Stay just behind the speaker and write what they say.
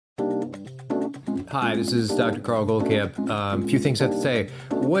Hi, this is Dr. Carl Goldkamp. A few things I have to say.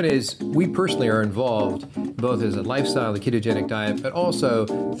 One is, we personally are involved both as a lifestyle, the ketogenic diet, but also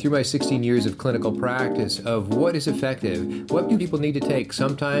through my 16 years of clinical practice of what is effective. What do people need to take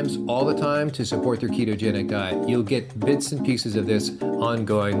sometimes, all the time, to support their ketogenic diet? You'll get bits and pieces of this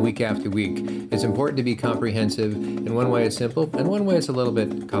ongoing week after week. It's important to be comprehensive. In one way it's simple, and one way it's a little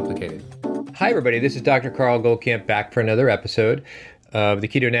bit complicated. Hi, everybody. This is Dr. Carl Goldkamp back for another episode of the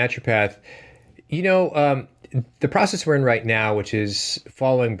Keto Naturopath. You know, the process we're in right now, which is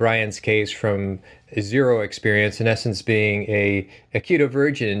following Brian's case from zero experience, in essence being a keto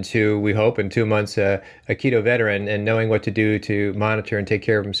virgin to, we hope, in 2 months, a keto veteran, and knowing what to do to monitor and take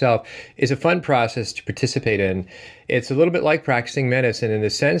care of himself, is a fun process to participate in. It's a little bit like practicing medicine in the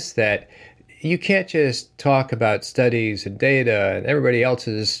sense that you can't just talk about studies and data and everybody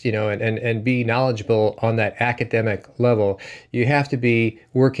else's, and be knowledgeable on that academic level. You have to be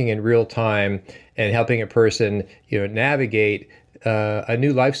working in real time and helping a person, navigate a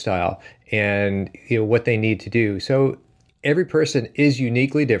new lifestyle and, what they need to do. So every person is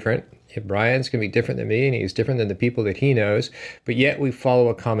uniquely different. Brian's going to be different than me, and he's different than the people that he knows, but yet we follow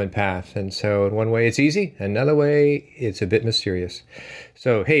a common path. And so in one way it's easy, another way it's a bit mysterious.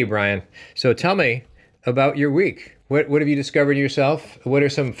 So, hey, Brian, so tell me about your week. What have you discovered yourself? What are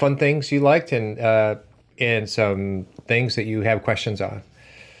some fun things you liked and some things that you have questions on?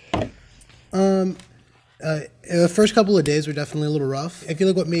 The first couple of days were definitely a little rough. I feel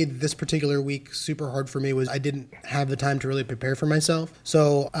like what made this particular week super hard for me was I didn't have the time to really prepare for myself.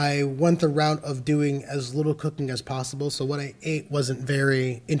 So I went the route of doing as little cooking as possible. So what I ate wasn't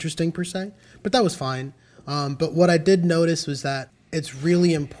very interesting per se, but that was fine. But what I did notice was that it's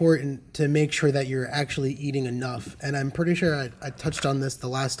really important to make sure that you're actually eating enough. And I'm pretty sure I touched on this the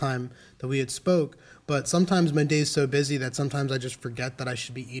last time that we had spoke, but sometimes my day's so busy that sometimes I just forget that I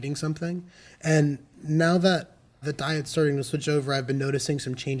should be eating something. And now that the diet's starting to switch over, I've been noticing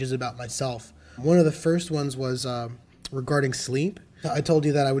some changes about myself. One of the first ones was regarding sleep. I told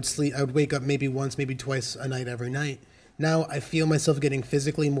you that I would wake up maybe once, maybe twice a night every night. Now I feel myself getting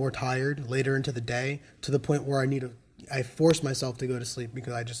physically more tired later into the day, to the point where I force myself to go to sleep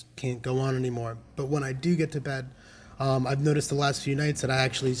because I just can't go on anymore. But when I do get to bed, I've noticed the last few nights that I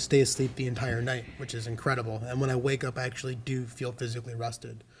actually stay asleep the entire night, which is incredible. And when I wake up, I actually do feel physically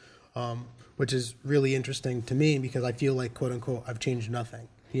rested, which is really interesting to me because I feel like, quote unquote, I've changed nothing,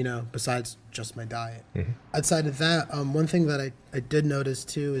 besides just my diet. Mm-hmm. Outside of that, one thing that I did notice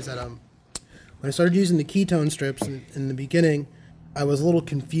too is that when I started using the ketone strips in the beginning, I was a little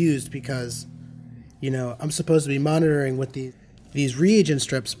confused because I'm supposed to be monitoring with these reagent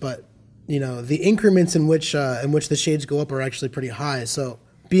strips, but the increments in which the shades go up are actually pretty high. So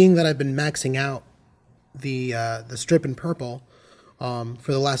being that I've been maxing out the strip in purple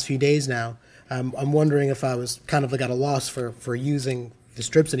for the last few days now, I'm wondering if I was kind of like at a loss for using the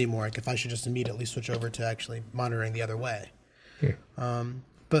strips anymore. Like if I should just immediately switch over to actually monitoring the other way. Yeah.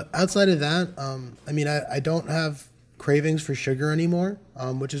 But outside of that, I don't have cravings for sugar anymore,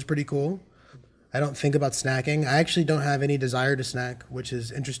 which is pretty cool. I don't think about snacking. I actually don't have any desire to snack, which is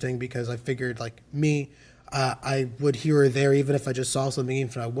interesting because I figured I would here or there, even if I just saw something, even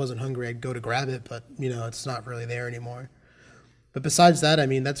if I wasn't hungry, I'd go to grab it, but it's not really there anymore. But besides that,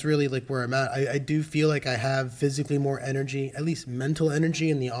 that's really like where I'm at. I do feel like I have physically more energy, at least mental energy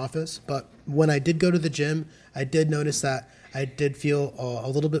in the office. But when I did go to the gym, I did notice that I did feel a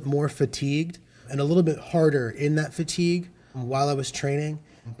little bit more fatigued and a little bit harder in that fatigue while I was training.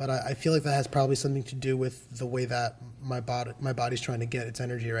 But I feel like that has probably something to do with the way that my body's trying to get its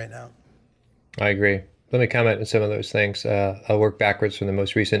energy right now. I agree. Let me comment on some of those things. I'll work backwards from the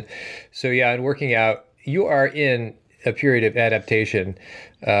most recent. So yeah, in working out, you are in a period of adaptation,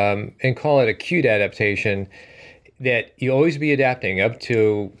 and call it acute adaptation, that you always be adapting up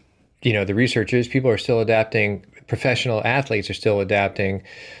to, the researchers, people are still adapting, professional athletes are still adapting,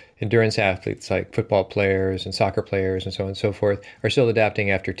 endurance athletes like football players and soccer players and so on and so forth are still adapting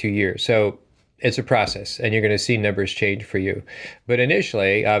after 2 years. So it's a process, and you're going to see numbers change for you. But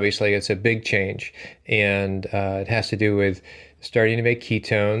initially, obviously, it's a big change, and it has to do with starting to make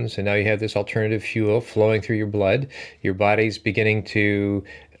ketones, and now you have this alternative fuel flowing through your blood. Your body's beginning to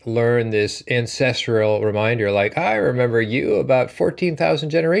learn this ancestral reminder, like, I remember you about 14,000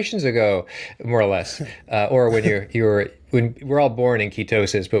 generations ago, more or less. Or when we're all born in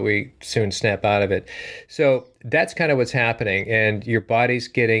ketosis, but we soon snap out of it. So that's kind of what's happening. And your body's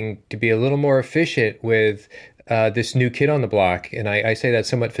getting to be a little more efficient with this new kid on the block. And I say that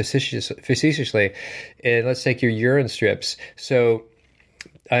somewhat facetiously. And let's take your urine strips. So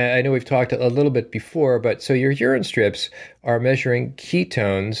I know we've talked a little bit before, but so your urine strips are measuring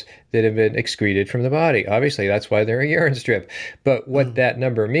ketones that have been excreted from the body. Obviously, that's why they're a urine strip. But what that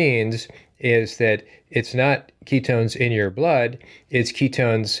number means is that it's not ketones in your blood, it's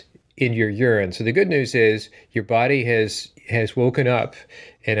ketones in your urine. So the good news is your body has woken up,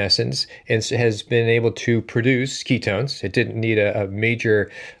 in essence, and has been able to produce ketones. It didn't need a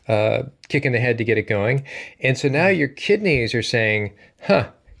major kick in the head to get it going. And so now your kidneys are saying,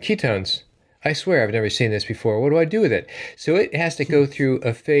 ketones. I swear I've never seen this before. What do I do with it? So it has to go through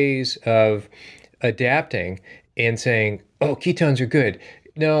a phase of adapting and saying, oh, ketones are good.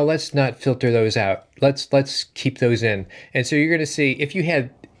 No, let's not filter those out. Let's keep those in. And so you're going to see, if you had,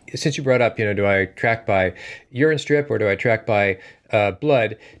 since you brought up, do I track by urine strip or do I track by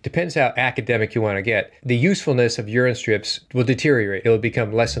blood? Depends how academic you want to get. The usefulness of urine strips will deteriorate. It will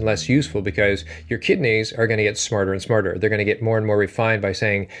become less and less useful because your kidneys are going to get smarter and smarter. They're going to get more and more refined by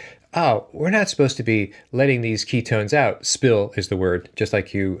saying, oh, we're not supposed to be letting these ketones out. Spill is the word. Just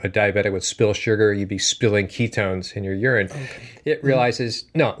like a diabetic would spill sugar, you'd be spilling ketones in your urine. Okay. It realizes,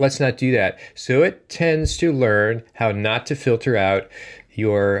 no, let's not do that. So it tends to learn how not to filter out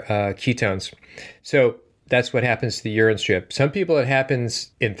your ketones. So that's what happens to the urine strip. Some people it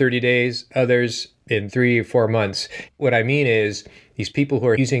happens in 30 days, others in 3 or 4 months. What I mean is these people who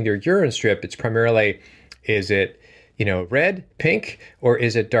are using their urine strip, it's primarily, is it red, pink, or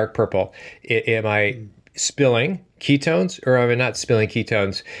is it dark purple? Am I spilling ketones or am I not spilling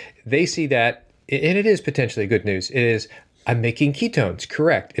ketones? They see that, and it is potentially good news. It is, I'm making ketones,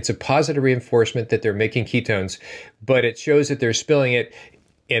 correct. It's a positive reinforcement that they're making ketones, but it shows that they're spilling it,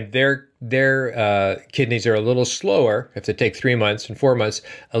 and their kidneys are a little slower, if they take 3 months and 4 months,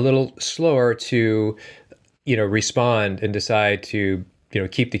 a little slower to, respond and decide to,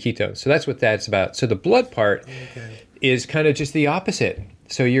 keep the ketones. So that's what that's about. So the blood part is kind of just the opposite.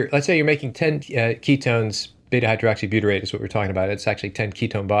 So let's say you're making 10 ketones, beta hydroxybutyrate is what we're talking about. It's actually 10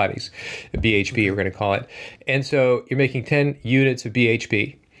 ketone bodies, BHB we're going to call it. And so you're making 10 units of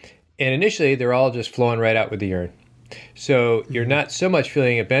BHB. And initially, they're all just flowing right out with the urine. So you're not so much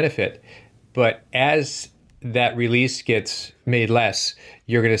feeling a benefit, but as that release gets made less,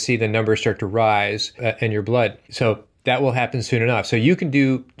 you're going to see the numbers start to rise in your blood. So that will happen soon enough. So you can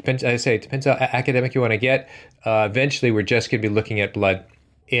do, as I say, it depends how academic you want to get. Eventually, we're just going to be looking at blood.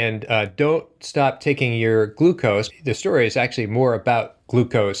 And don't stop taking your glucose. The story is actually more about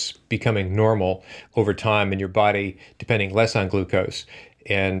glucose becoming normal over time in your body, depending less on glucose.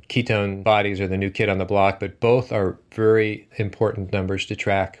 And ketone bodies are the new kid on the block, but both are very important numbers to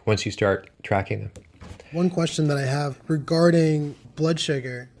track once you start tracking them. One question that I have regarding blood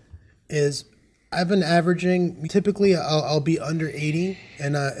sugar is, I've been averaging, typically I'll be under 80,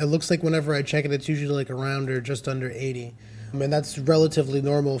 and it looks like whenever I check it, it's usually like around or just under 80. And that's relatively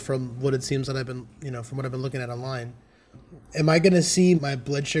normal from what it seems that I've been, from what I've been looking at online. Am I going to see my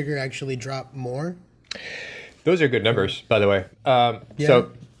blood sugar actually drop more? Those are good numbers, by the way.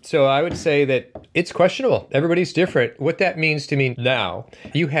 So I would say that it's questionable. Everybody's different. What that means to me now,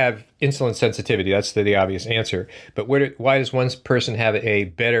 you have insulin sensitivity. That's the obvious answer. But why does one person have a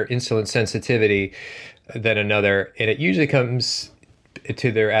better insulin sensitivity than another? And it usually comes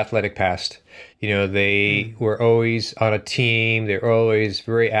to their athletic past. They were always on a team. They were always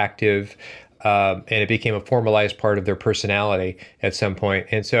very active. And it became a formalized part of their personality at some point.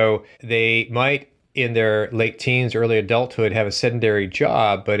 And so they might, in their late teens, early adulthood, have a sedentary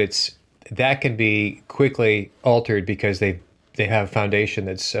job, but that can be quickly altered because they have a foundation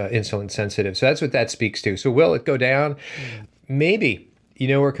that's insulin sensitive. So that's what that speaks to. So will it go down? Maybe.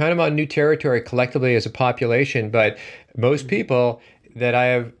 We're kind of on new territory collectively as a population, but most people that I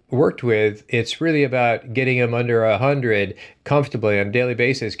have worked with, it's really about getting them under 100 comfortably on a daily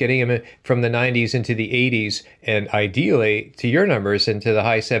basis, getting them from the 90s into the 80s, and ideally to your numbers into the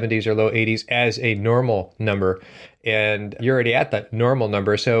high 70s or low 80s as a normal number. And you're already at that normal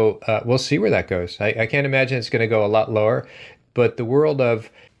number, so we'll see where that goes. I can't imagine it's going to go a lot lower, but the world of,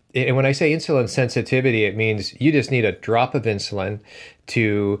 and when I say insulin sensitivity, it means you just need a drop of insulin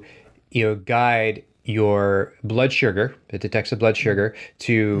to guide your blood sugar, it detects the blood sugar,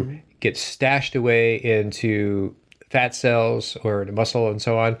 to get stashed away into fat cells or the muscle and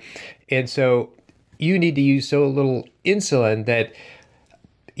so on. And so you need to use so little insulin that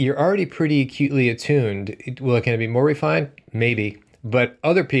you're already pretty acutely attuned. Will it, can it be more refined? Maybe. But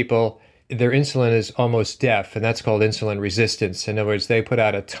other people, their insulin is almost deaf, and that's called insulin resistance. In other words, they put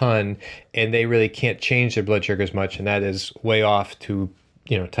out a ton and they really can't change their blood sugar as much, and that is way off to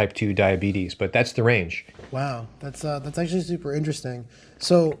type 2 diabetes, but that's the range. Wow, that's actually super interesting.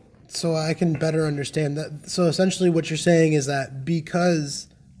 So I can better understand that. So essentially what you're saying is that because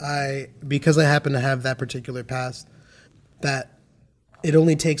because I happen to have that particular past, that it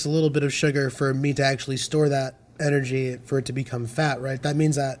only takes a little bit of sugar for me to actually store that energy for it to become fat, right? That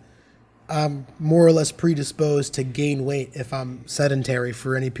means that I'm more or less predisposed to gain weight if I'm sedentary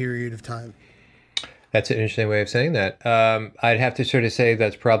for any period of time. That's an interesting way of saying that. I'd have to sort of say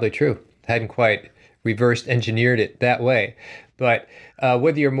that's probably true. I hadn't quite reversed engineered it that way. But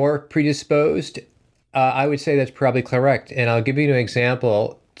whether you're more predisposed, I would say that's probably correct. And I'll give you an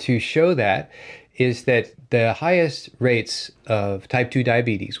example to show that is that the highest rates of type 2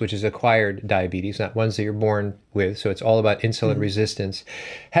 diabetes, which is acquired diabetes, not ones that you're born with, so it's all about insulin resistance,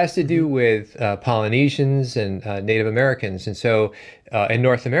 has to do with Polynesians and Native Americans. And so in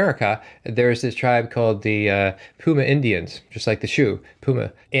North America, there's this tribe called the Puma Indians, just like the shoe,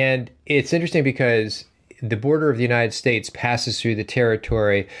 Puma. And it's interesting because the border of the United States passes through the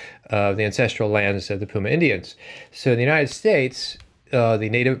territory of the ancestral lands of the Puma Indians. So in the United States, the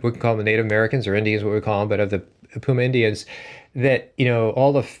native, we can call them the Native Americans or Indians, what we call them, but of the Puma Indians, that,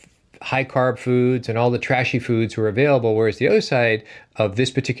 all the high carb foods and all the trashy foods were available, whereas the other side of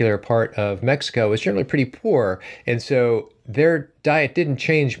this particular part of Mexico was generally pretty poor. And so their diet didn't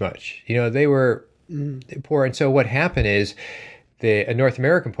change much. They were poor. And so what happened is the North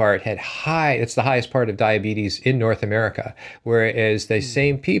American part had it's the highest part of diabetes in North America, whereas the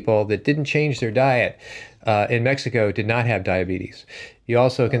same people that didn't change their diet in Mexico did not have diabetes. You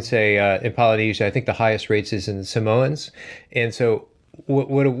also can say in Polynesia, I think the highest rates is in the Samoans. And so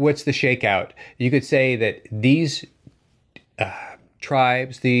what's the shakeout? You could say that these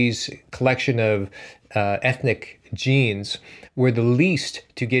tribes, these collection of ethnic genes were the least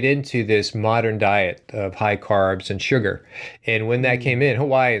to get into this modern diet of high carbs and sugar. And when that came in,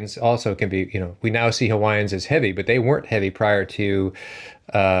 Hawaiians also can be, we now see Hawaiians as heavy, but they weren't heavy prior to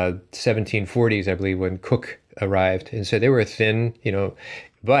 1740s, I believe, when Cook arrived. And so they were thin,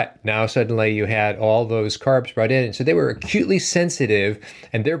 but now suddenly you had all those carbs brought in. And so they were acutely sensitive,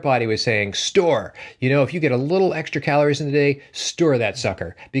 and their body was saying, store. If you get a little extra calories in the day, store that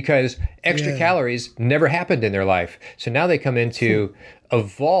sucker, because extra calories never happened in their life. So now they come into a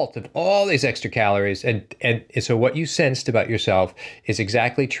vault of all these extra calories. And so what you sensed about yourself is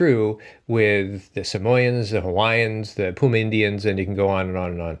exactly true with the Samoans, the Hawaiians, the Puma Indians, and you can go on and on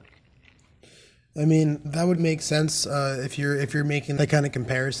and on. I mean, that would make sense if you're making that kind of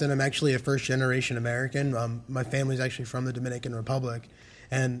comparison. I'm actually a first-generation American. My family's actually from the Dominican Republic.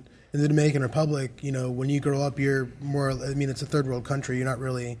 And in the Dominican Republic, when you grow up, you're more, it's a third world country. You're not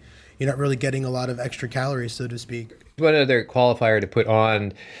really getting a lot of extra calories, so to speak. One other qualifier to put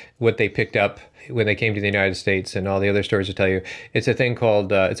on what they picked up when they came to the United States, and all the other stories will tell you, it's a thing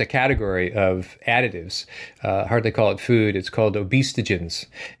called, it's a category of additives. Hardly call it food, it's called obestogens.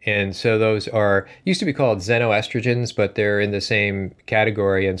 And so those used to be called xenoestrogens, but they're in the same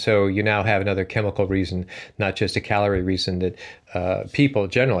category. And so you now have another chemical reason, not just a calorie reason, that people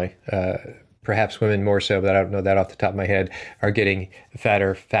generally, perhaps women more so, but I don't know that off the top of my head, are getting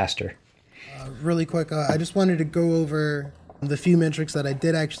fatter faster. Really quick, I just wanted to go over the few metrics that I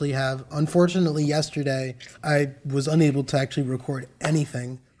did actually have. Unfortunately, yesterday, I was unable to actually record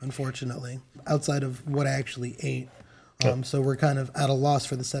anything, unfortunately, outside of what I actually ate. So we're kind of at a loss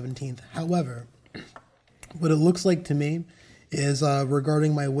for the 17th. However, what it looks like to me is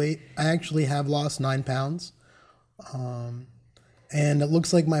regarding my weight, I actually have lost 9 pounds. And it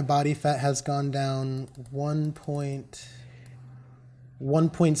looks like my body fat has gone down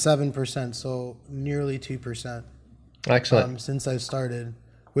 1.7%, so nearly 2%. Excellent. Since I started,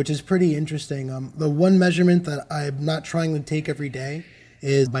 which is pretty interesting. The one measurement that I'm not trying to take every day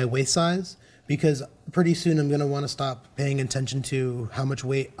is my waist size, because pretty soon I'm going to want to stop paying attention to how much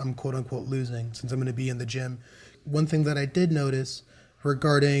weight I'm quote unquote losing, since I'm going to be in the gym. One thing that I did notice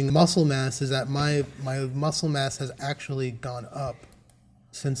regarding muscle mass is that my muscle mass has actually gone up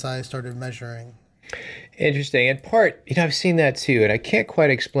since I started measuring. Interesting. In part, I've seen that too, and I can't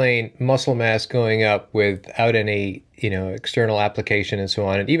quite explain muscle mass going up without any, external application and so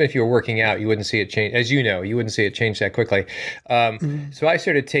on. And even if you were working out, you wouldn't see it change. As you know, you wouldn't see it change that quickly. So I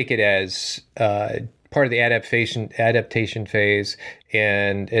sort of take it as part of the adaptation phase,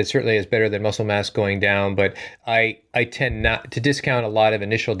 and it certainly is better than muscle mass going down. But I tend not to discount a lot of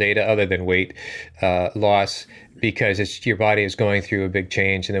initial data other than weight loss, because it's your body is going through a big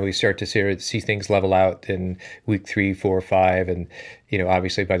change, and then we start to see things level out in week 3, 4, 5, and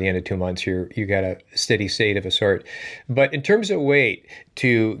obviously by the end of 2 months you got a steady state of a sort. But in terms of weight,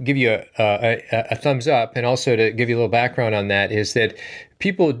 to give you a thumbs up, and also to give you a little background on that, is that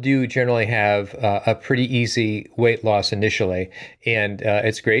people do generally have a pretty easy weight loss initially, and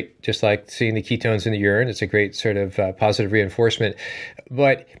it's great, just like seeing the ketones in the urine. It's a great sort of positive reinforcement,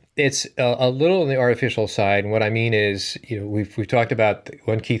 but it's a little on the artificial side. And what I mean is, we've talked about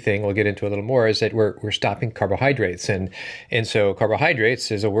one key thing, we'll get into a little more, is that we're stopping carbohydrates, and so carbohydrates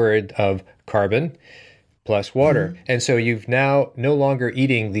is a word of carbon plus water, and so you've now no longer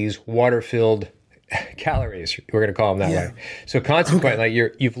eating these water-filled calories, we're going to call them that way. So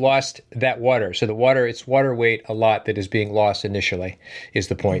consequently, you've lost that water. So the water, it's water weight a lot that is being lost initially, is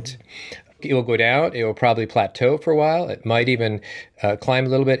the point. It will go down. It will probably plateau for a while. It might even climb a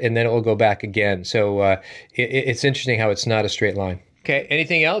little bit, and then it will go back again. So it's interesting how it's not a straight line. Okay.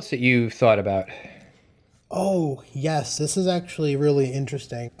 Anything else that you've thought about? Oh, yes. This is actually really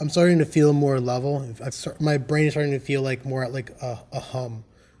interesting. I'm starting to feel more level. My brain is starting to feel like more like a hum,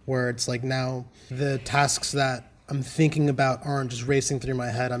 where it's like now the tasks that I'm thinking about aren't just racing through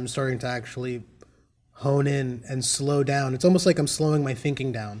my head. I'm starting to actually hone in and slow down. It's almost like I'm slowing my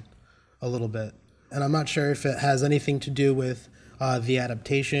thinking down a little bit. And I'm not sure if it has anything to do with the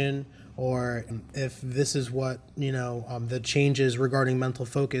adaptation, or if this is what, the changes regarding mental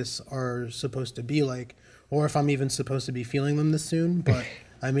focus are supposed to be like, or if I'm even supposed to be feeling them this soon. But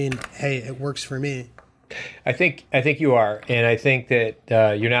I mean, hey, it works for me. I think you are, and I think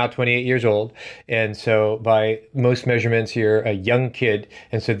that you're now 28 years old, and so by most measurements, you're a young kid,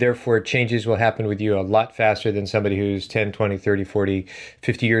 and so therefore changes will happen with you a lot faster than somebody who's 10, 20, 30, 40,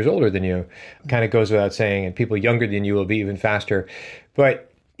 50 years older than you. Kind of goes without saying, and people younger than you will be even faster. But,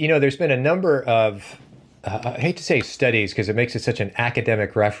 there's been a number of I hate to say studies because it makes it such an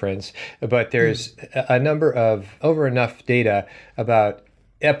academic reference, but there's a number of over enough data about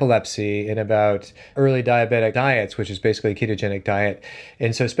epilepsy and about early diabetic diets, which is basically a ketogenic diet.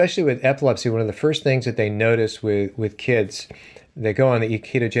 And so especially with epilepsy, one of the first things that they notice with kids that go on the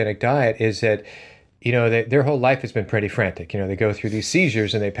ketogenic diet is that, their whole life has been pretty frantic. They go through these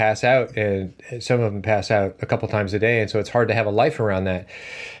seizures and they pass out, and some of them pass out a couple times a day. And so it's hard to have a life around that.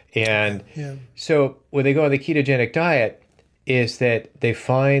 And so when they go on the ketogenic diet is that they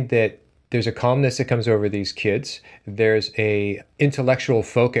find that there's a calmness that comes over these kids. There's a intellectual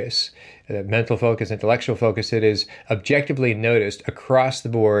focus, mental focus, intellectual focus that is objectively noticed across the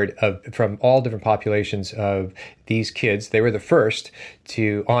board from all different populations of these kids. They were the first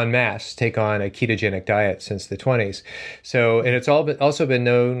to en masse take on a ketogenic diet since the 20s. So, and it's also been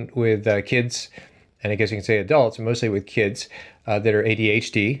known with kids, and I guess you can say adults, mostly with kids that are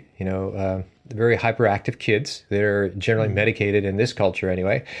ADHD, very hyperactive kids that are generally medicated in this culture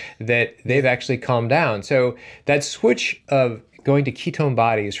anyway, that they've actually calmed down. So that switch of going to ketone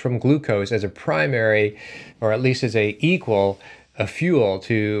bodies from glucose as a primary, or at least as a fuel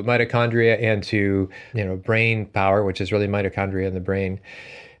to mitochondria and to brain power, which is really mitochondria in the brain,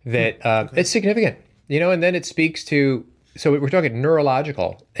 that it's significant. And then it speaks to, so we're talking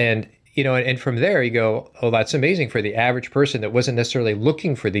neurological, and and from there you go, oh, that's amazing for the average person that wasn't necessarily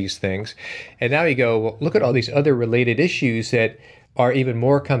looking for these things. And now you go, well, look at all these other related issues that are even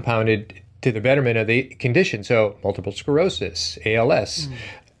more compounded to the betterment of the condition. So multiple sclerosis, ALS,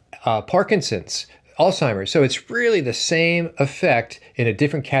 Parkinson's, Alzheimer's. So it's really the same effect in a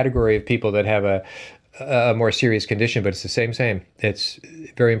different category of people that have a more serious condition, but it's the same. It's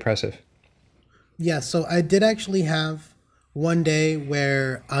very impressive. Yeah, so I did actually have one day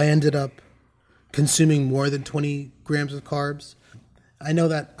where I ended up consuming more than 20 grams of carbs. I know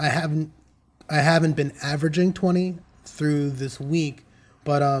that I haven't been averaging 20 through this week,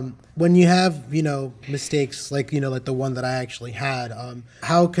 but when you have, mistakes like, like the one that I actually had,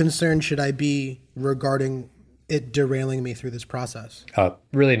 how concerned should I be regarding it derailing me through this process?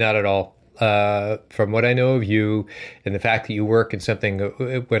 Really not at all. From what I know of you and the fact that you work in something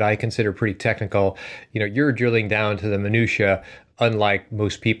what I consider pretty technical, you're drilling down to the minutia, unlike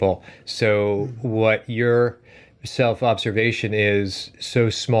most people. So what your self-observation is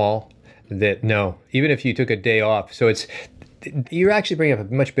so small that no, even if you took a day off, so you're actually bringing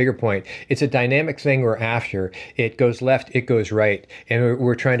up a much bigger point. It's a dynamic thing we're after. It goes left, it goes right. And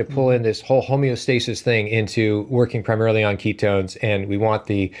we're trying to pull in this whole homeostasis thing into working primarily on ketones. And we want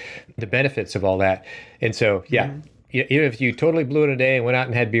the benefits of all that. And so, even if you totally blew it a day and went out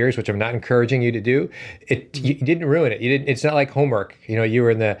and had beers, which I'm not encouraging you to do, you didn't ruin it. It's not like homework. You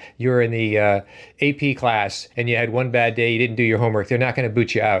were in the AP class and you had one bad day, you didn't do your homework. They're not going to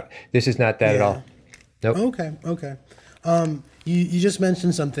boot you out. This is not that at all. Nope. Okay. You just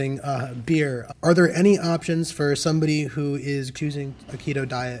mentioned something, beer. Are there any options for somebody who is choosing a keto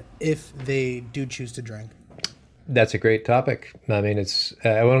diet if they do choose to drink? That's a great topic. I mean,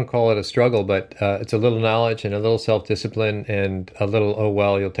 I wouldn't call it a struggle, but it's a little knowledge and a little self-discipline and a little, oh,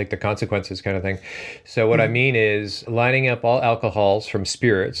 well, you'll take the consequences kind of thing. So what I mean is lining up all alcohols from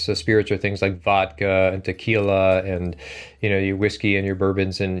spirits. So spirits are things like vodka and tequila and, your whiskey and your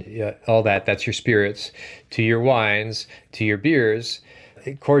bourbons and all that. That's your spirits. To your wines, to your beers.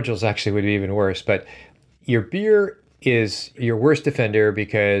 Cordials actually would be even worse, but your beer is your worst offender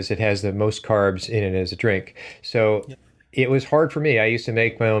because it has the most carbs in it as a drink. So it was hard for me. I used to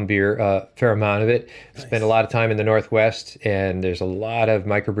make my own beer, a fair amount of it. Nice. Spent a lot of time in the Northwest, and there's a lot of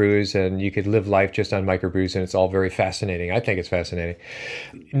microbrews, and you could live life just on microbrews, and it's all very fascinating. I think it's fascinating.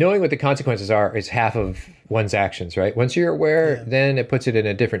 Knowing what the consequences are is half of one's actions, right? Once you're aware, then it puts it in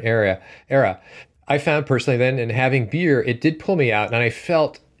a different era. I found personally then in having beer, it did pull me out, and I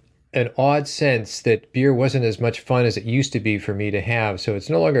felt an odd sense that beer wasn't as much fun as it used to be for me to have. So it's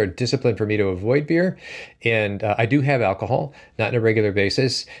no longer a discipline for me to avoid beer. And I do have alcohol, not on a regular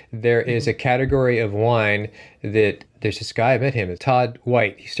basis. There is a category of wine that there's this guy, I met him, Todd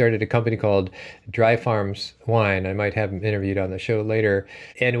White. He started a company called Dry Farms Wine. I might have him interviewed on the show later.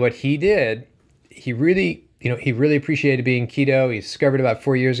 And what he did, he really appreciated being keto. He discovered about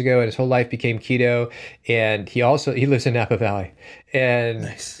 4 years ago, and his whole life became keto. And he lives in Napa Valley. And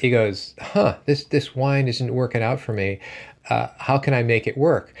nice. He goes, this wine isn't working out for me. How can I make it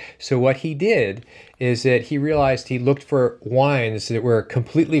work? So what he did is that he realized he looked for wines that were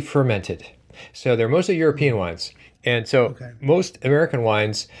completely fermented. So they're mostly European wines. And so most American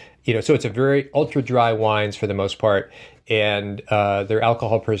wines, so it's a very ultra dry wines for the most part. And their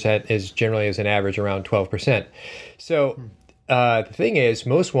alcohol percent is generally as an average around 12%. So the thing is,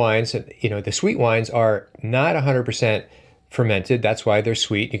 most wines, the sweet wines are not 100% fermented. That's why they're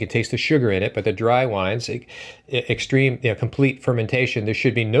sweet. You can taste the sugar in it. But the dry wines, extreme, complete fermentation, there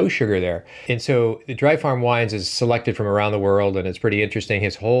should be no sugar there. And so the Dry Farm Wines is selected from around the world, and it's pretty interesting.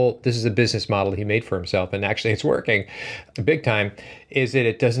 This is a business model he made for himself, and actually it's working big time, is that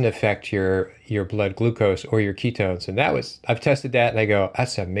it doesn't affect your blood glucose or your ketones. And I've tested that, and I go,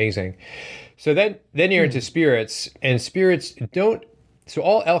 that's amazing. So then you're into spirits, and spirits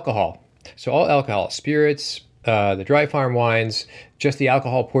all alcohol, spirits, the Dry Farm wines, just the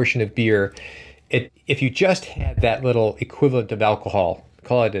alcohol portion of beer. If you just had that little equivalent of alcohol,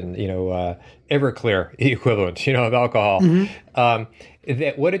 call it an Everclear equivalent, of alcohol,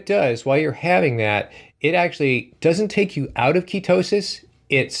 that what it does while you're having that, it actually doesn't take you out of ketosis.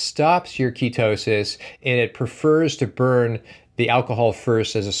 It stops your ketosis, and it prefers to burn the alcohol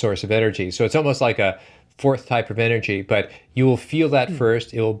first as a source of energy. So it's almost like a fourth type of energy, but you will feel that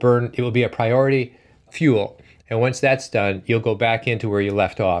first. It will burn. It will be a priority fuel. And once that's done, you'll go back into where you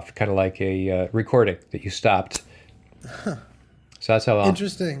left off, kind of like a recording that you stopped. Huh. So that's how.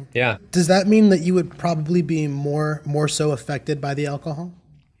 Interesting. Yeah. Does that mean that you would probably be more so affected by the alcohol?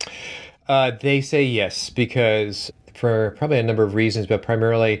 They say yes, because for probably a number of reasons, but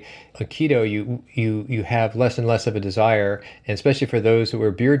primarily on keto, you have less and less of a desire, and especially for those who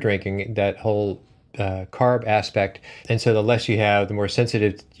are beer drinking, that whole carb aspect. And so the less you have, the more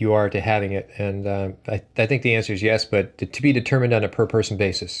sensitive you are to having it. And I think the answer is yes, but to be determined on a per person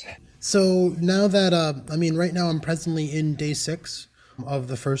basis. So now that, right now I'm presently in day 6 of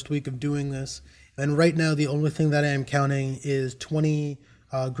the first week of doing this. And right now, the only thing that I am counting is 20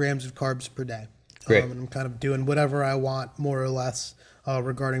 grams of carbs per day. Great. And I'm kind of doing whatever I want, more or less,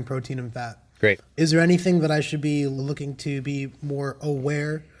 regarding protein and fat. Great. Is there anything that I should be looking to be more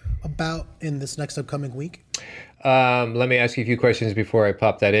aware about in this next upcoming week? Let me ask you a few questions before I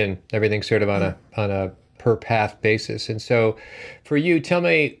pop that in. Everything's sort of on a per path basis. And so for you, tell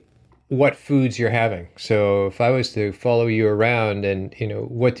me what foods you're having. So if I was to follow you around and,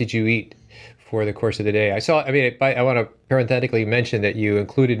 what did you eat for the course of the day? I want to parenthetically mention that you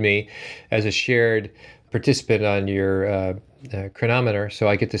included me as a shared participant on your chronometer, so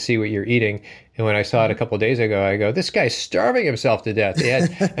I get to see what you're eating. And when I saw it a couple of days ago, I go, this guy's starving himself to death.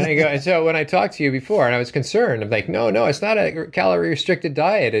 And so when I talked to you before, and I was concerned, I'm like, no, it's not a calorie restricted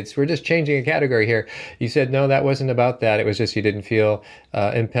diet. We're just changing a category here. You said, no, that wasn't about that. It was just you didn't feel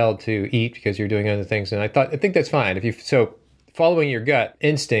impelled to eat because you're doing other things. And I think that's fine. Following your gut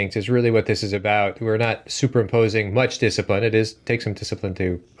instinct is really what this is about. We're not superimposing much discipline. It takes some discipline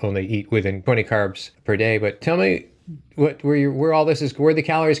to only eat within 20 carbs per day. But tell me where all this is, where the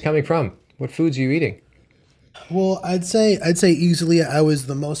calories coming from. What foods are you eating? Well, I'd say easily I was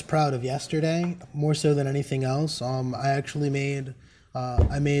the most proud of yesterday, more so than anything else. I actually made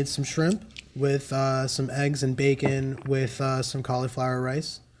I made some shrimp with some eggs and bacon with some cauliflower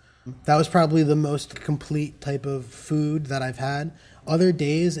rice. That was probably the most complete type of food that I've had. Other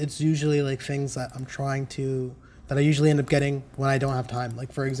days, it's usually like things that that I usually end up getting when I don't have time.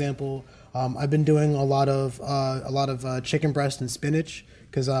 Like for example, I've been doing a lot of chicken breast and spinach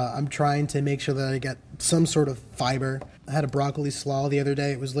because I'm trying to make sure that I get some sort of fiber. I had a broccoli slaw the other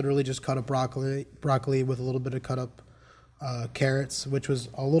day. It was literally just cut up broccoli with a little bit of cut up carrots, which was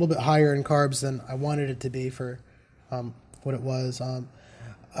a little bit higher in carbs than I wanted it to be for what it was.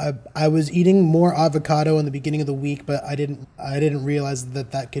 I was eating more avocado in the beginning of the week, but I didn't realize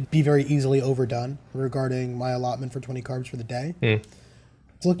that could be very easily overdone regarding my allotment for 20 carbs for the day.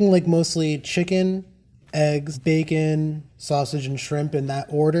 It's looking like mostly chicken, eggs, bacon, sausage, and shrimp in that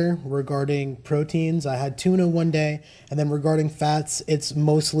order. Regarding proteins, I had tuna one day, and then regarding fats, it's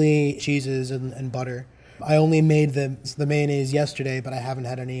mostly cheeses and butter. I only made the mayonnaise yesterday, but I haven't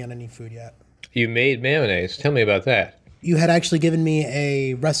had any on any food yet. You made mayonnaise. Tell me about that. You had actually given me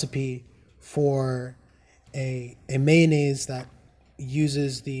a recipe for a mayonnaise that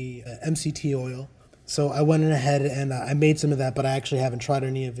uses the MCT oil. So I went ahead and I made some of that, but I actually haven't tried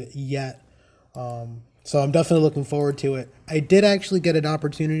any of it yet. So I'm definitely looking forward to it. I did actually get an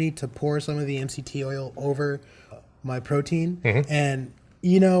opportunity to pour some of the MCT oil over my protein. And,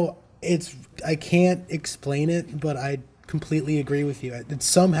 I can't explain it, but I completely agree with you.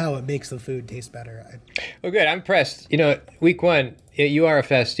 Somehow it makes the food taste better. Well, good. I'm impressed. Week one, you are a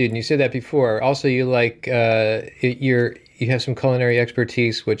fast student. You said that before. Also, you have some culinary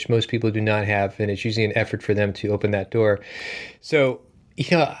expertise, which most people do not have, and it's usually an effort for them to open that door. So,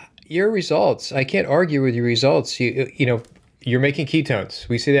 your results, I can't argue with your results. You're making ketones.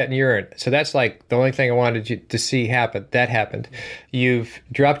 We see that in urine. So that's like the only thing I wanted you to see happen. That happened. You've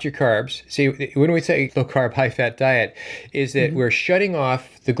dropped your carbs. See, when we say low carb, high fat diet, is that we're shutting off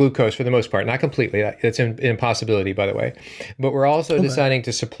the glucose for the most part, not completely. That's an impossibility, by the way. But we're also deciding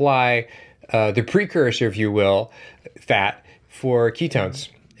to supply the precursor, if you will, fat for ketones.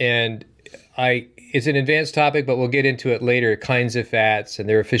 And it's an advanced topic, but we'll get into it later, kinds of fats and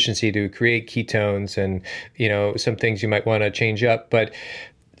their efficiency to create ketones and, some things you might want to change up. But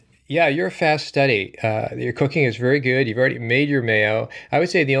yeah, you're a fast study. Your cooking is very good. You've already made your mayo. I would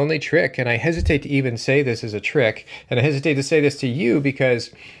say the only trick, and I hesitate to even say this as a trick, and I hesitate to say this to you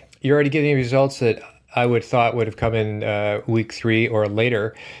because you're already getting results that I would have come in week 3 or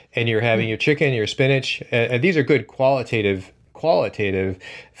later, and you're having your chicken, your spinach, and these are good qualitative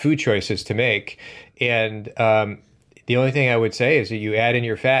food choices to make. And the only thing I would say is that you add in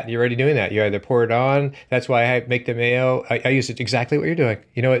your fat. You're already doing that. You either pour it on. That's why I make the mayo. I use it exactly what you're doing.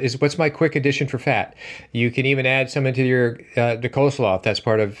 What's my quick addition for fat? You can even add some into your the coleslaw if that's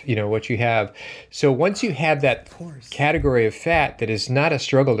part of what you have. So once you have that category of fat that is not a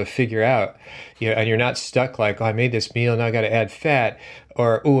struggle to figure out, and you're not stuck like, I made this meal, now I got to add fat,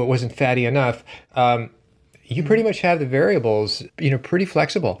 or it wasn't fatty enough. You pretty much have the variables, pretty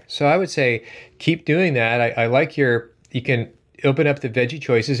flexible. So I would say keep doing that. I like you can open up the veggie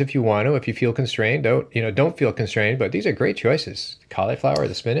choices if you want to, if you feel constrained. Don't feel constrained, but these are great choices. Cauliflower,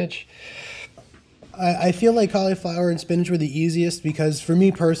 the spinach. I feel like cauliflower and spinach were the easiest because for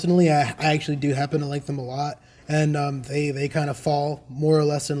me personally, I actually do happen to like them a lot. And they kind of fall more or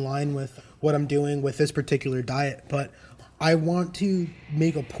less in line with what I'm doing with this particular diet. But I want to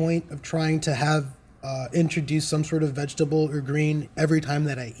make a point of trying to have introduce some sort of vegetable or green every time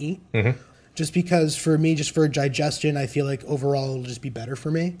that I eat. Just because for me, just for digestion, I feel like overall it'll just be better for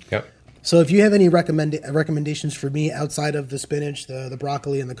me. Yep. So if you have any recommendations for me outside of the spinach, the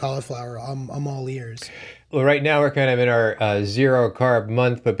broccoli, and the cauliflower, I'm all ears. Well, right now we're kind of in our 0 carb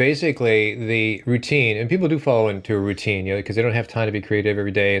month, but basically the routine, and people do follow into a routine, because they don't have time to be creative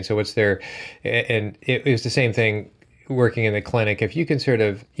every day. And so and it was the same thing working in the clinic. If you can sort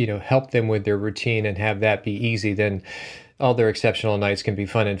of, help them with their routine and have that be easy, then all their exceptional nights can be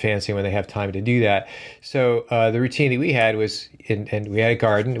fun and fancy when they have time to do that. So the routine that we had was, and we had a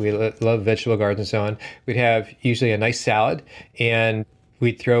garden, we love vegetable gardens and so on. We'd have usually a nice salad, and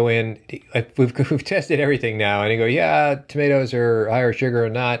we'd throw in, we've tested everything now, and you go, yeah, tomatoes are higher sugar or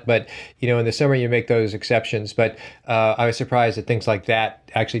not, but in the summer you make those exceptions. But I was surprised that things like that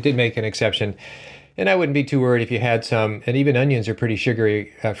actually did make an exception. And I wouldn't be too worried if you had some, and even onions are pretty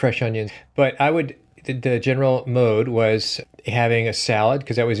sugary, fresh onions. But the general mode was having a salad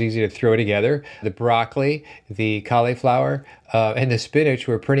because that was easy to throw together. The broccoli, the cauliflower, and the spinach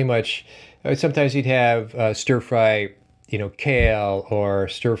were pretty much, sometimes you'd have stir fry, kale or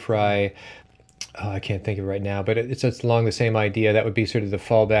stir fry, I can't think of it right now, but it's along the same idea. That would be sort of the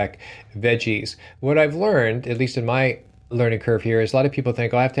fallback veggies. What I've learned, at least in my learning curve here is a lot of people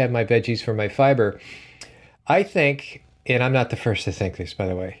think, oh, I have to have my veggies for my fiber. I think, and I'm not the first to think this, by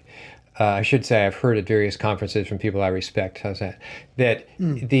the way, I should say I've heard at various conferences from people I respect, how's that, that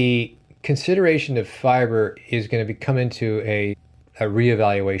the consideration of fiber is going to come into a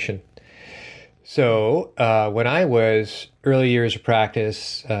reevaluation. So when I was early years of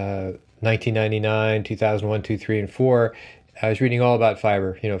practice, 1999, 2001, 2, 3, and 4, I was reading all about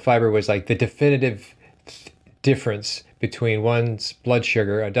fiber. Fiber was like the definitive difference between one's blood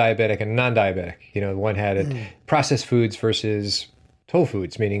sugar, a diabetic and a non-diabetic. One had processed foods versus whole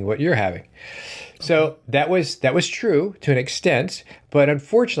foods, meaning what you're having. So that was true to an extent, but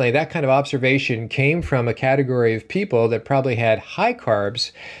unfortunately that kind of observation came from a category of people that probably had high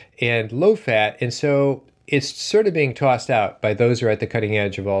carbs and low fat, and so it's sort of being tossed out by those who are at the cutting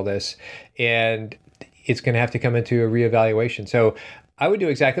edge of all this, and it's going to have to come into a reevaluation. So I would do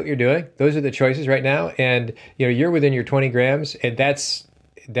exactly what you're doing. Those are the choices right now, and you're within your 20 grams, and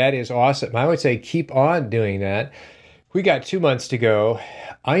that is awesome. I would say keep on doing that. We got 2 months to go.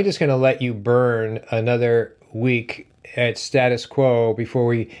 I'm just going to let you burn another week at status quo before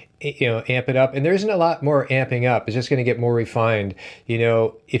we amp it up. And there isn't a lot more amping up. It's just going to get more refined.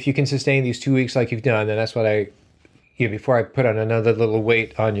 If you can sustain these 2 weeks like you've done, then that's what before I put on another little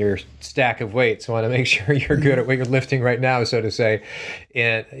weight on your stack of weights, I want to make sure you're good at what you're lifting right now, so to say.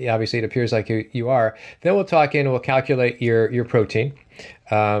 And obviously it appears like you are. Then we'll talk in and we'll calculate your protein,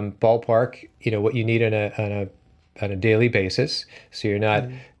 ballpark, what you need on a daily basis. So you're not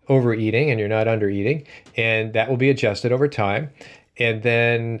overeating and you're not undereating, and that will be adjusted over time. And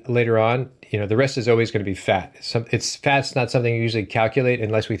then later on, the rest is always going to be fat. Fat's not something you usually calculate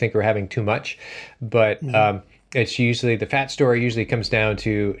unless we think we're having too much, but it's usually, the fat story usually comes down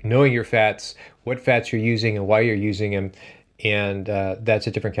to knowing your fats, what fats you're using and why you're using them. And that's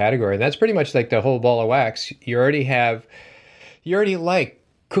a different category. And that's pretty much like the whole ball of wax. You already like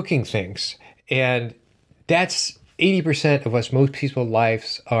cooking things. And that's 80% of what most people's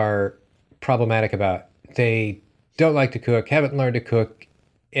lives are problematic about. They don't like to cook, haven't learned to cook.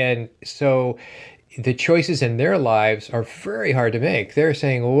 And so the choices in their lives are very hard to make. They're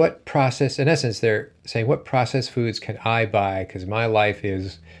saying, well, they're saying, what processed foods can I buy? Because my life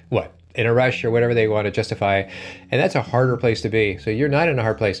is in a rush or whatever they want to justify. And that's a harder place to be. So you're not in a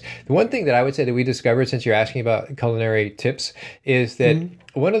hard place. The one thing that I would say that we discovered, since you're asking about culinary tips, is that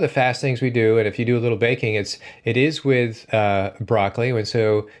one of the fast things we do, and if you do a little baking, it is with broccoli. And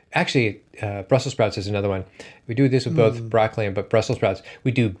so actually, Brussels sprouts is another one. We do this with both broccoli and Brussels sprouts.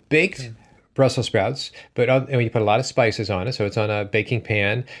 We do baked Brussels sprouts, and we put a lot of spices on it. So it's on a baking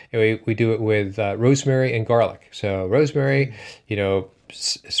pan. And we do it with rosemary and garlic. So rosemary,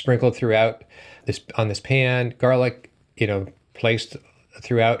 sprinkled throughout on this pan, garlic, placed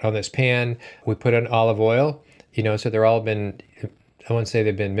throughout on this pan. We put in olive oil, so they're all been, I won't say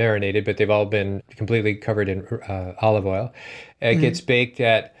they've been marinated, but they've all been completely covered in olive oil. It gets baked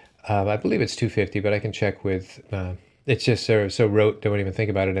at, I believe it's 250, but I can check with, it's just so rote, don't even think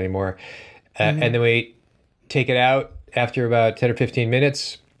about it anymore. And then we take it out after about 10 or 15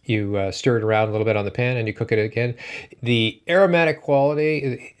 minutes. You stir it around a little bit on the pan and you cook it again. The aromatic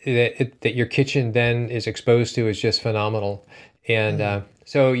quality that your kitchen then is exposed to is just phenomenal. And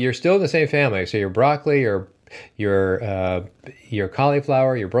so you're still in the same family. So your broccoli, your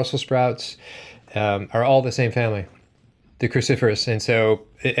cauliflower, your Brussels sprouts are all the same family, the cruciferous. And so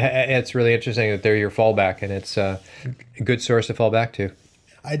it's really interesting that they're your fallback, and it's a good source to fall back to.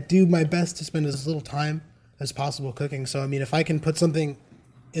 I do my best to spend as little time as possible cooking. So, if I can put something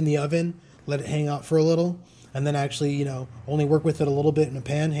in the oven, let it hang out for a little, and then actually, only work with it a little bit in a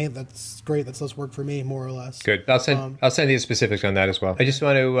pan, hey, that's great. That's less work for me, more or less. Good. I'll send you the specifics on that as well. I just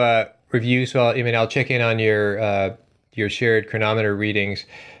want to review. So, I'll check in on your shared chronometer readings.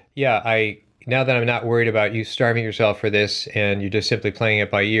 Yeah, now that I'm not worried about you starving yourself for this and you're just simply playing it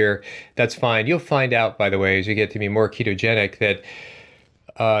by ear, that's fine. You'll find out, by the way, as you get to be more ketogenic, that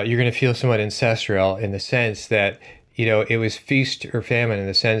you're going to feel somewhat ancestral in the sense that, it was feast or famine, in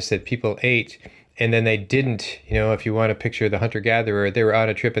the sense that people ate and then they didn't. If you want to picture the hunter-gatherer, they were on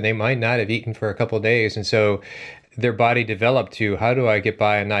a trip and they might not have eaten for a couple of days. And so their body developed to, how do I get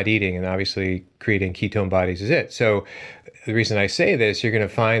by on not eating? And obviously creating ketone bodies is it. So the reason I say this, you're going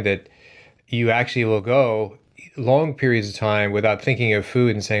to find that you actually will go long periods of time without thinking of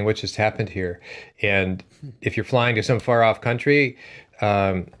food and saying, what just happened here? And if you're flying to some far off country,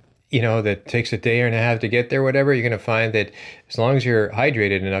 that takes a day and a half to get there, whatever, you're going to find that as long as you're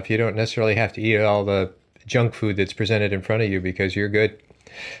hydrated enough, you don't necessarily have to eat all the junk food that's presented in front of you because you're good.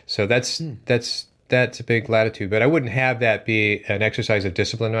 So that's that's a big latitude, but I wouldn't have that be an exercise of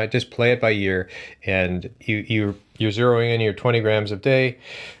discipline. Right? Just play it by ear, and you're zeroing in your 20 grams a day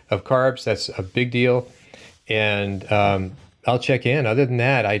of carbs. That's a big deal, and I'll check in. Other than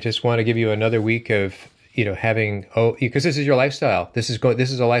that, I just want to give you another week of having because this is your lifestyle. This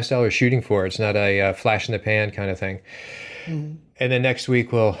is a lifestyle we're shooting for. It's not a flash in the pan kind of thing. Mm-hmm. And then next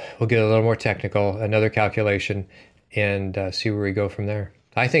week we'll get a little more technical, another calculation, and see where we go from there.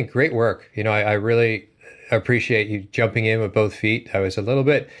 I think great work. I really appreciate you jumping in with both feet. I was a little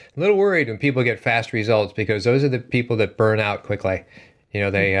worried when people get fast results, because those are the people that burn out quickly.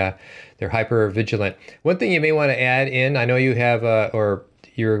 They're hyper vigilant. One thing you may want to add in, I know you have or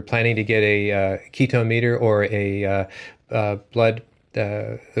you're planning to get a ketone meter or a blood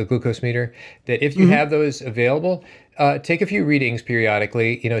a glucose meter, that if you have those available, take a few readings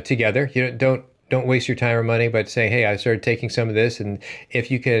periodically, together. Don't waste your time or money, but say, hey, I started taking some of this, and if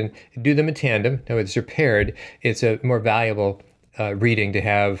you can do them in tandem, in other words, they're paired, it's a more valuable reading to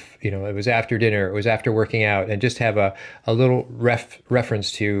have. It was after dinner, it was after working out, and just have a little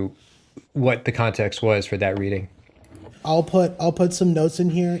reference to what the context was for that reading. I'll put some notes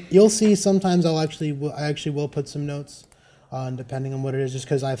in here. You'll see sometimes I actually will put some notes on, depending on what it is, just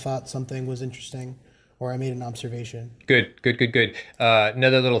because I thought something was interesting or I made an observation. Good.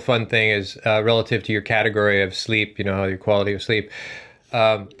 Another little fun thing is relative to your category of sleep, your quality of sleep.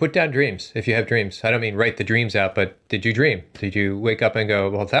 Put down dreams if you have dreams. I don't mean write the dreams out, but did you dream? Did you wake up and go,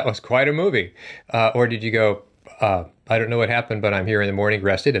 well, that was quite a movie? Or did you go, I don't know what happened, but I'm here in the morning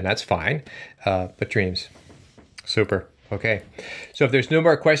rested, and that's fine. But dreams. Super. Okay. So if there's no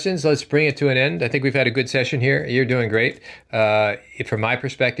more questions, let's bring it to an end. I think we've had a good session here. You're doing great. From my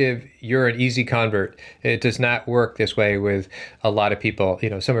perspective, you're an easy convert. It does not work this way with a lot of people.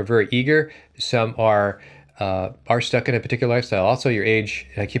 Some are very eager. Some are stuck in a particular lifestyle. Also, your age.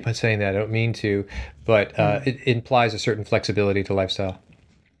 I keep on saying that. I don't mean to, but it implies a certain flexibility to lifestyle.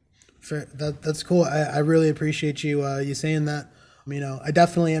 That's cool. I really appreciate you saying that. I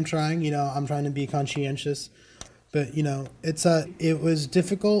definitely am trying. I'm trying to be conscientious. But, it was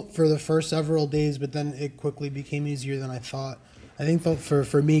difficult for the first several days, but then it quickly became easier than I thought. I think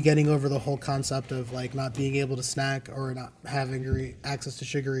for me, getting over the whole concept of not being able to snack or not having access to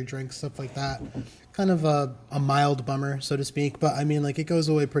sugary drinks, stuff like that, kind of a mild bummer, so to speak. But it goes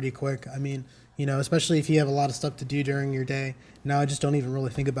away pretty quick. Especially if you have a lot of stuff to do during your day. Now I just don't even really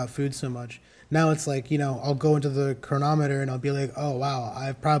think about food so much. Now it's I'll go into the chronometer and I'll be like, oh, wow,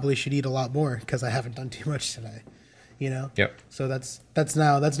 I probably should eat a lot more because I haven't done too much today. Yep. So that's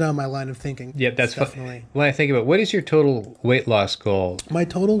now my line of thinking. Yep, that's definitely. When I think about what is your total weight loss goal? My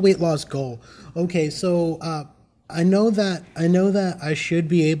total weight loss goal. Okay, so I know that I should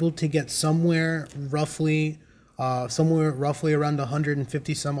be able to get somewhere roughly around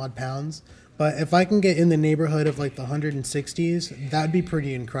 150 some odd pounds. But if I can get in the neighborhood of the 160s, that'd be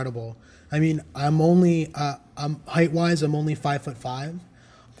pretty incredible. I'm height wise, I'm only 5'5",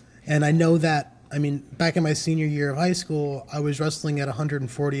 and I know that. Back in my senior year of high school, I was wrestling at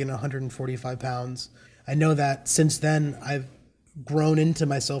 140 and 145 pounds. I know that since then, I've grown into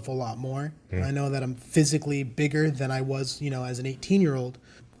myself a lot more. I know that I'm physically bigger than I was, as an 18-year-old.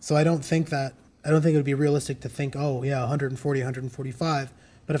 So I don't think it would be realistic to think, oh, yeah, 140, 145.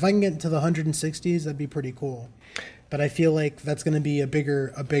 But if I can get into the 160s, that'd be pretty cool. But I feel like that's going to be a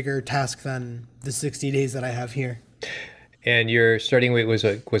bigger task than the 60 days that I have here. And your starting weight was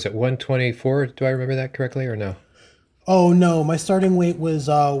it 124? Do I remember that correctly or no? Oh no, my starting weight was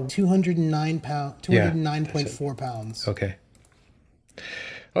 209.4 pounds. Okay.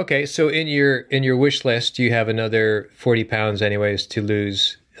 So in your wish list, you have another 40 pounds anyways to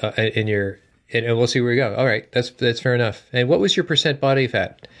lose and we'll see where we go. All right, that's fair enough. And what was your percent body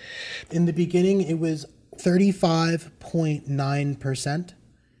fat? In the beginning, it was 35.9%,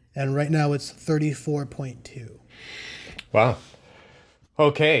 and right now it's 34.2%. Wow.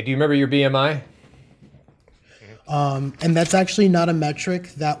 Okay. Do you remember your BMI? And that's actually not a metric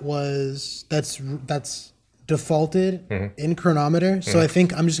that's defaulted in Chronometer. So I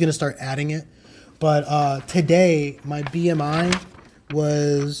think I'm just going to start adding it. But today my BMI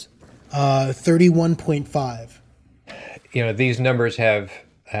was 31.5. These numbers have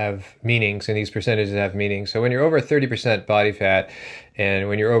meanings, and these percentages have meanings. So when you're over 30% body fat, and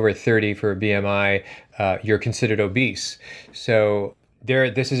when you're over 30 for a BMI, you're considered obese. So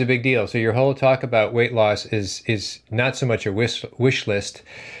this is a big deal. So your whole talk about weight loss is not so much a wish list.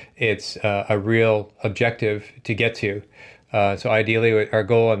 It's a real objective to get to. So ideally, our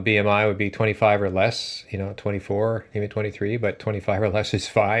goal on BMI would be 25 or less, 24, maybe 23, but 25 or less is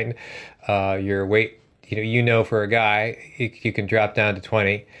fine. Your weight, For a guy, you can drop down to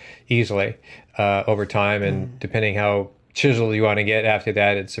 20 easily over time, and depending how chiseled you want to get after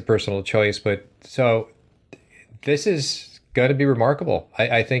that, it's a personal choice. But so this is going to be remarkable.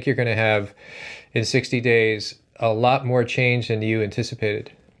 I think you're going to have in 60 days a lot more change than you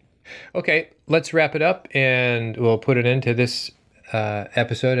anticipated. Okay, let's wrap it up, and we'll put it into this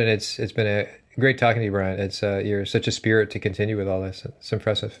episode. And it's been a great talking to you, Brian. You're such a spirit to continue with all this. It's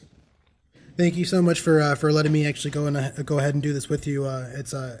impressive. Thank you so much for letting me actually go ahead and do this with you.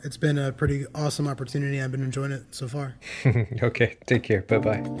 It's been a pretty awesome opportunity. I've been enjoying it so far. Okay, take care.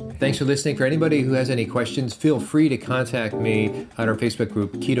 Bye-bye. Thanks for listening. For anybody who has any questions, feel free to contact me on our Facebook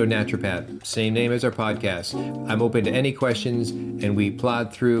group, Keto Naturopath. Same name as our podcast. I'm open to any questions, and we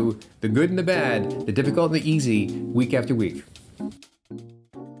plod through the good and the bad, the difficult and the easy, week after week.